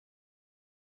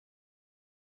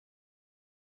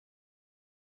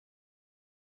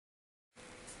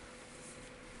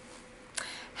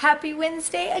Happy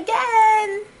Wednesday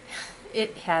again!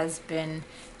 It has been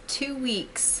 2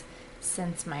 weeks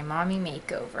since my mommy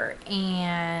makeover,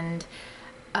 and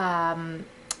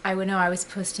I would know I was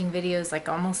posting videos like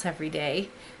almost every day.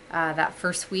 That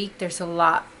first week, there's a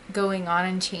lot going on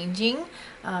and changing,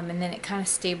 and then it kind of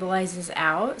stabilizes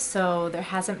out, so there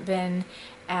hasn't been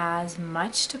as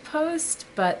much to post,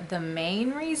 but the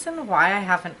main reason why I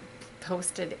haven't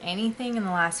posted anything in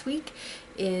the last week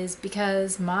is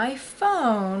because my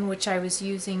phone, which I was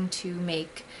using to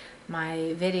make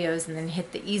my videos and then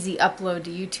hit the easy upload to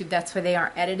YouTube, that's why they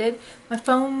aren't edited, my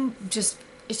phone just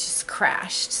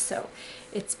crashed. So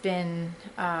it's been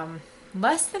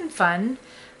less than fun.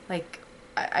 Like,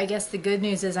 I guess the good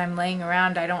news is I'm laying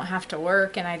around, I don't have to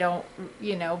work, and I don't,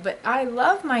 but I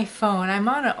love my phone. I'm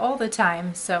on it all the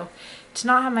time. So to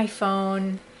not have my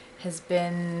phone has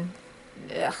been,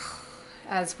 ugh,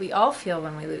 as we all feel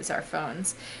when we lose our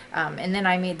phones. And then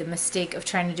I made the mistake of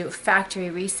trying to do a factory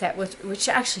reset, which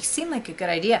actually seemed like a good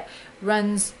idea.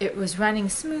 It was running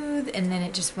smooth, and then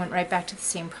it just went right back to the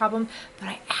same problem, but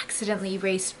I accidentally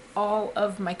erased all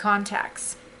of my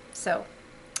contacts. So,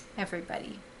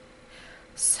 everybody.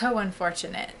 So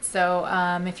unfortunate. So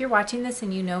if you're watching this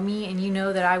and you know me and you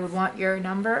know that I would want your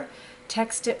number,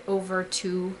 text it over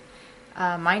to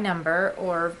my number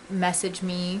or message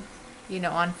me,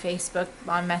 on Facebook,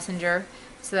 on Messenger,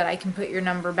 so that I can put your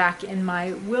number back in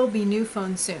my will-be new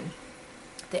phone soon.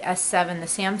 The S7, the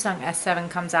Samsung S7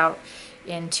 comes out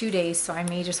in 2 days, so I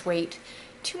may just wait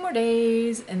 2 more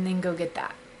days and then go get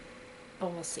that.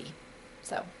 But we'll see.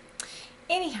 So,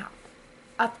 anyhow,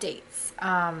 updates.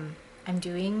 I'm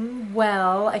doing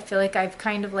well. I feel like I've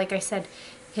kind of, like I said,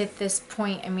 hit this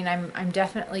point. I mean, I'm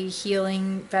definitely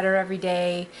healing better every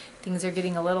day. Things are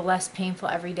getting a little less painful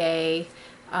every day.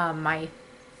 My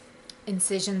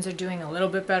incisions are doing a little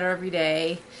bit better every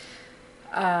day.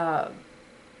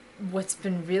 What's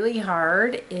been really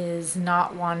hard is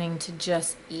not wanting to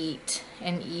just eat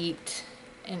and eat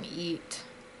and eat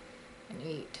and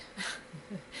eat.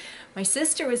 My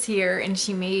sister was here and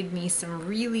she made me some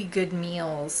really good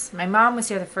meals. My mom was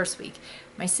here the first week.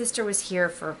 My sister was here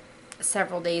for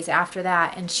several days after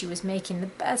that, and she was making the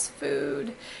best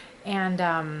food. And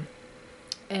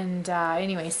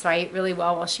anyway, so I ate really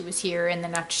well while she was here, and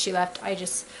then after she left, I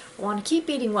just want to keep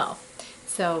eating well.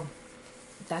 So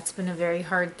that's been a very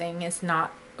hard thing, is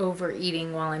not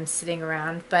overeating while I'm sitting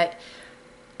around. But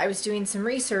I was doing some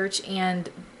research, and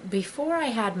before I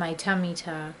had my tummy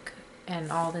tuck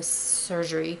and all this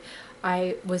surgery,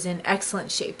 I was in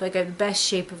excellent shape, like the best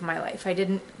shape of my life. I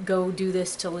didn't go do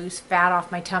this to lose fat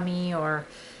off my tummy, or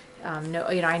no,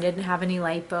 I didn't have any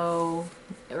lipo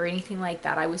or anything like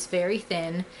that. I was very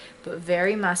thin, but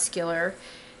very muscular.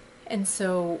 And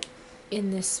so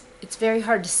it's very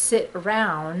hard to sit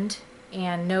around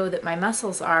and know that my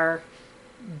muscles are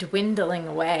dwindling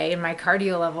away and my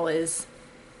cardio level is,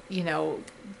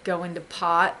 going to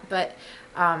pot. But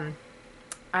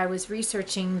I was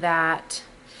researching that,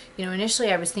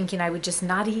 initially I was thinking I would just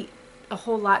not eat a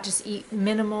whole lot, just eat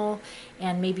minimal,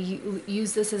 and maybe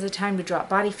use this as a time to drop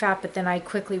body fat. But then I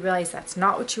quickly realized that's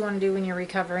not what you want to do when you're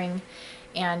recovering,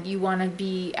 and you want to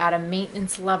be at a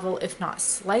maintenance level, if not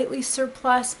slightly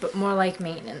surplus, but more like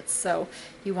maintenance. So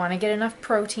you want to get enough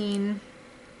protein,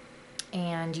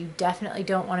 and you definitely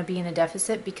don't want to be in a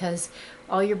deficit, because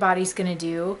all your body's going to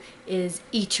do is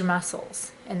eat your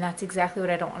muscles, and that's exactly what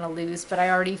I don't want to lose. But I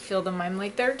already feel them. I'm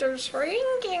like, they're just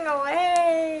shrinking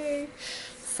away.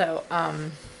 So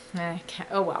I can't,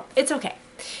 oh well, it's okay.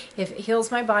 If it heals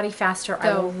my body faster,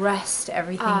 I will rest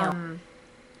everything else.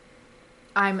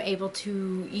 I'm able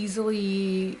to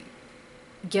easily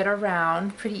get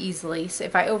around pretty easily. So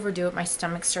if I overdo it, my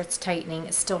stomach starts tightening.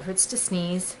 It still hurts to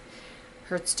sneeze,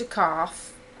 hurts to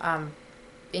cough.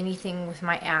 Anything with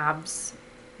my abs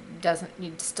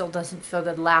still doesn't feel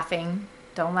good. Laughing,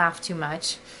 don't laugh too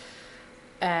much.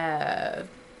 What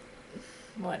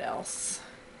else?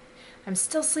 I'm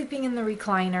still sleeping in the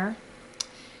recliner,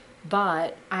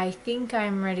 but I think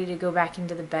I'm ready to go back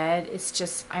into the bed. It's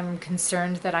just, I'm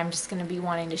concerned that I'm just going to be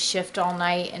wanting to shift all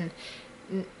night, and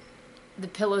the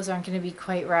pillows aren't going to be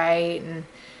quite right, and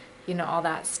all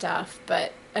that stuff.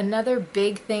 But another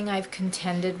big thing I've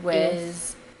contended with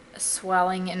is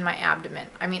swelling in my abdomen.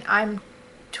 I mean, I'm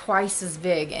twice as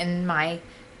big in my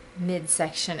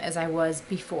midsection as I was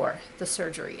before the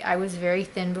surgery. I was very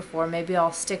thin before. Maybe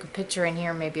I'll stick a picture in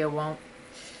here, maybe I won't.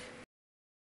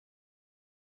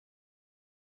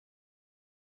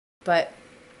 But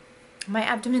my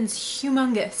abdomen's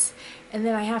humongous, and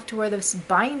then I have to wear this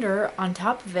binder on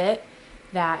top of it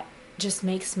that just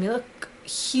makes me look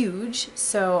huge,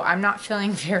 so I'm not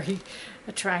feeling very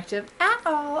attractive at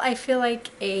all. I feel like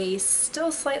a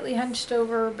still slightly hunched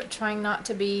over, but trying not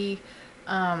to be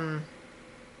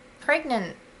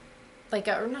pregnant, like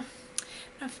a,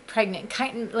 not pregnant,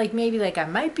 kind of like maybe like I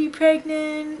might be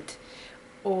pregnant,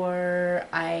 or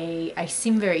I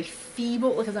seem very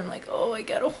feeble because I'm like, oh, I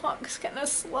gotta walk kind of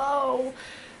slow.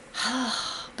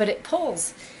 But it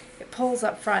pulls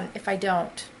up front if I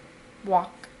don't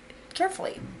walk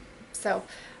carefully. So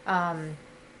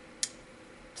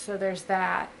so there's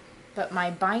that. But my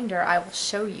binder, I will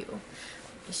show you.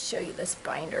 Let me show you this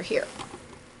binder here.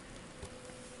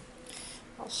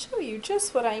 I'll show you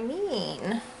just what I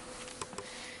mean.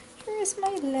 Here's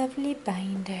my lovely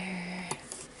binder.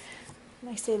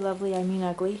 When I say lovely, I mean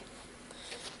ugly.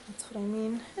 That's what I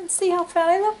mean. And see how fat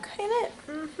I look in it?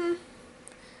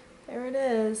 There it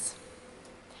is.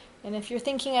 And if you're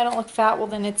thinking I don't look fat, well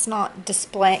then it's not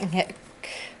displaying it,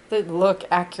 the look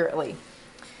accurately.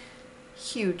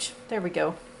 Huge. There we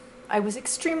go. I was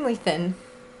extremely thin.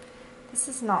 This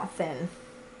is not thin.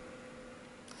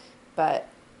 But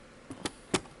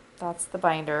that's the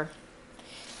binder.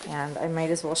 And I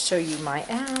might as well show you my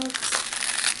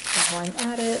abs. While I'm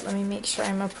at it, let me make sure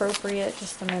I'm appropriate.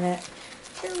 Just a minute.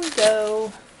 Here we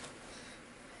go.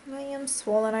 And I am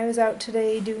swollen. I was out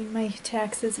today doing my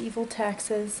taxes, evil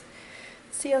taxes.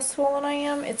 See how swollen I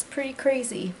am? It's pretty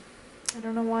crazy. I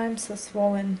don't know why I'm so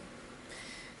swollen.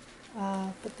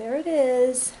 But there it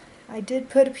is. I did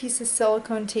put a piece of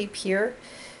silicone tape here.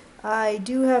 I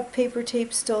do have paper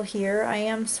tape still here. I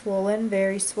am swollen,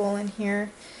 very swollen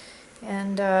here.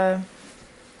 And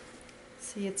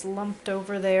see, it's lumped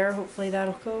over there. Hopefully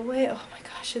that'll go away. Oh my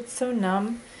gosh, it's so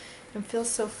numb. It feels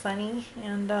so funny.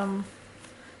 And of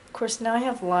course now I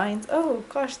have lines. Oh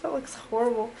gosh, that looks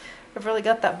horrible. I've really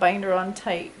got that binder on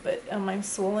tight, but I'm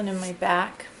swollen in my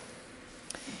back.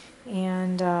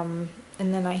 And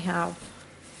then I have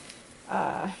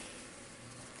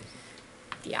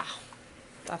yeah,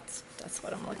 that's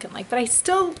what I'm looking like. But I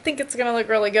still think it's gonna look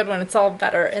really good when it's all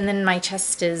better. And then my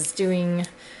chest is doing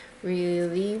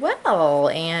really well,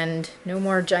 and no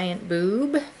more giant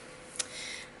boob.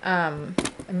 I'm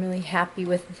really happy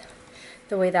with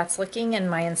the way that's looking. And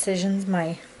my incisions,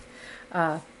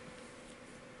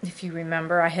 if you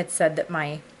remember, I had said that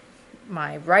my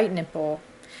right nipple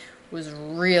was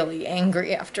really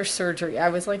angry after surgery. I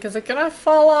was like, is it gonna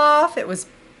fall off? It was,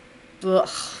 ugh,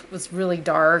 it was really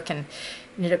dark and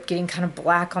ended up getting kind of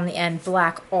black on the end,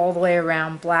 black all the way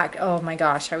around, black. Oh my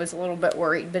gosh, I was a little bit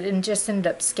worried, but it just ended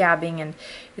up scabbing, and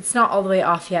it's not all the way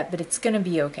off yet, but it's gonna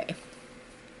be okay.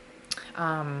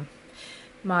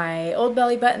 My old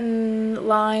belly button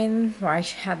line where I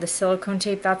had the silicone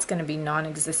tape, that's gonna be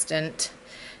non-existent.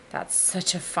 That's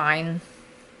such a fine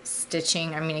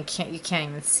stitching. I mean, you can't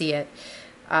even see it.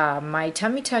 My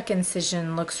tummy tuck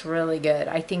incision looks really good.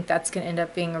 I think that's going to end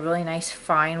up being a really nice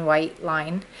fine white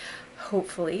line,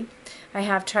 hopefully. I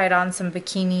have tried on some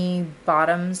bikini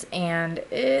bottoms and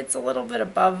it's a little bit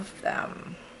above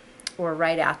them or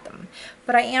right at them,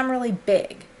 but I am really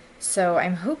big, so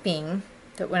I'm hoping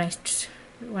that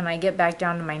when I get back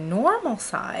down to my normal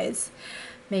size,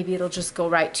 maybe it'll just go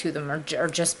right to them or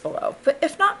just below. But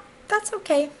if not, that's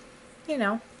okay, you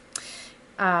know.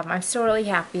 I'm still really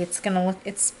happy. It's gonna look,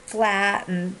 it's flat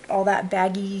and all that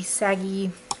baggy,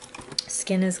 saggy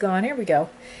skin is gone. Here we go.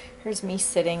 Here's me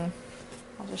sitting.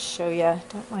 I'll just show you.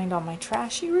 Don't mind all my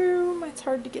trashy room. It's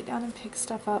hard to get down and pick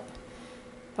stuff up.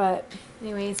 But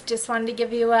anyways, just wanted to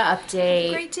give you an update.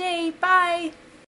 Have a great day. Bye.